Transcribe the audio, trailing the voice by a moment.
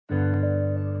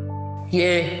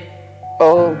Yeah,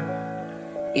 Oh,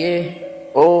 yeah,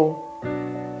 oh,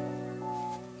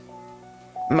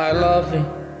 my loving.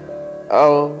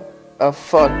 oh,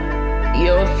 fuck.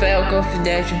 You felt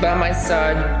confidential by my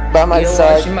side. By my You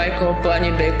side. watch my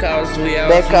company because we are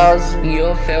Because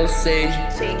you felt sage.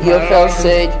 you felt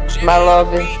sage, my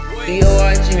loving. You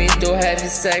watch me to have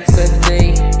sex every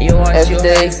day. You watch Every your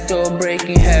day. hands to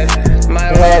breaking half.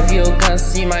 My love, you can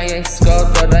see my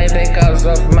skull today because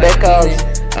of my kidney.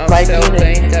 I'm felt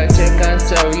pain that you can't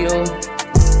tell you.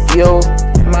 You,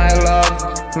 My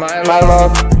love, my my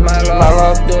love, love, my my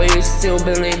love. love, Do you still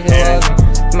believe in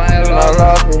love? My my love,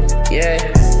 loving. yeah,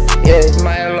 Yeah,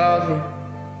 my love,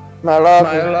 my my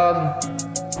loving,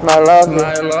 love, my loving,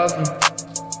 my love,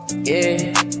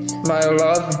 yeah, my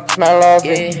love, my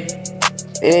loving. yeah.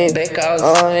 Yeah, Because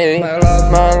yeah, my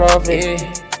love, my loving,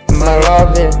 yeah, my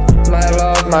loving, my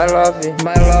love, my loving,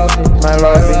 my love, my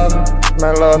loving,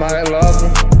 my love, my love,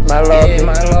 my yeah, loving.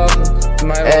 my love,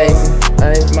 my Hey, love,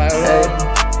 hey, my hey,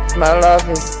 love. my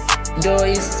loving. Do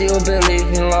you still believe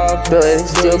in love? Do you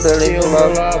still believe in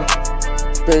love?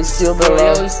 love? Do you still Do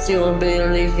believe? you still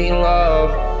believe in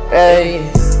love? Hey,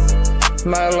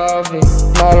 My loving,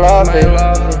 my my loving,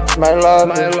 loving, my my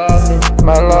loving, loving,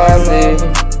 my my loving.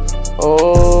 loving,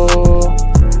 Oh,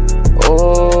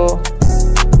 oh,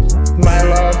 my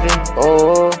loving,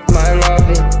 oh, my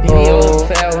loving. Oh. You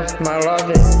fell, my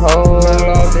loving, oh, my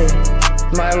loving,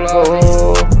 my loving,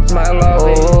 oh, my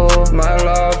loving, oh, my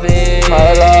loving,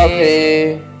 my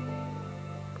loving,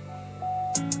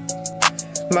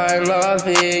 my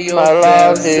loving. You my fell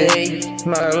loving, say,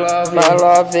 my loving, my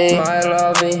loving, my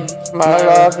loving, my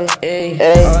loving. hey,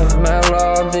 Hey, my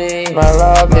loving, my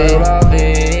loving, my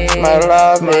loving, my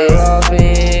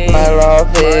loving, my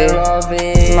loving, my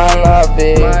loving, my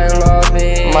loving, my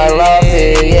loving, my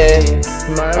loving, yeah,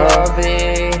 my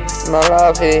loving, my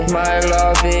loving, my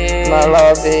loving, my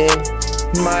loving,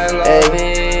 my Hey.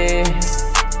 loving,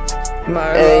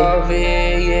 my Hey.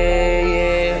 loving, yeah,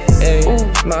 yeah, hey,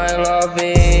 Ooh. my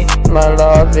loving, my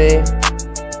loving,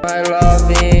 my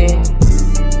loving,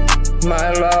 my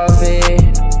loving,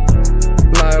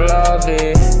 my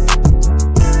loving,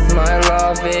 my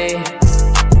loving,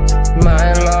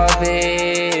 my loving.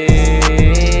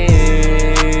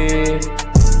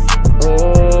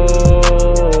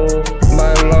 Oh,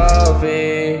 my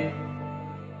loving.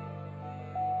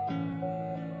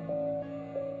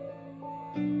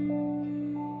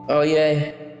 Oh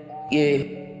yeah, yeah.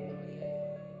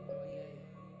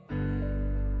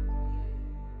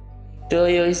 Do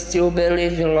you still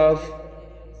believe in love?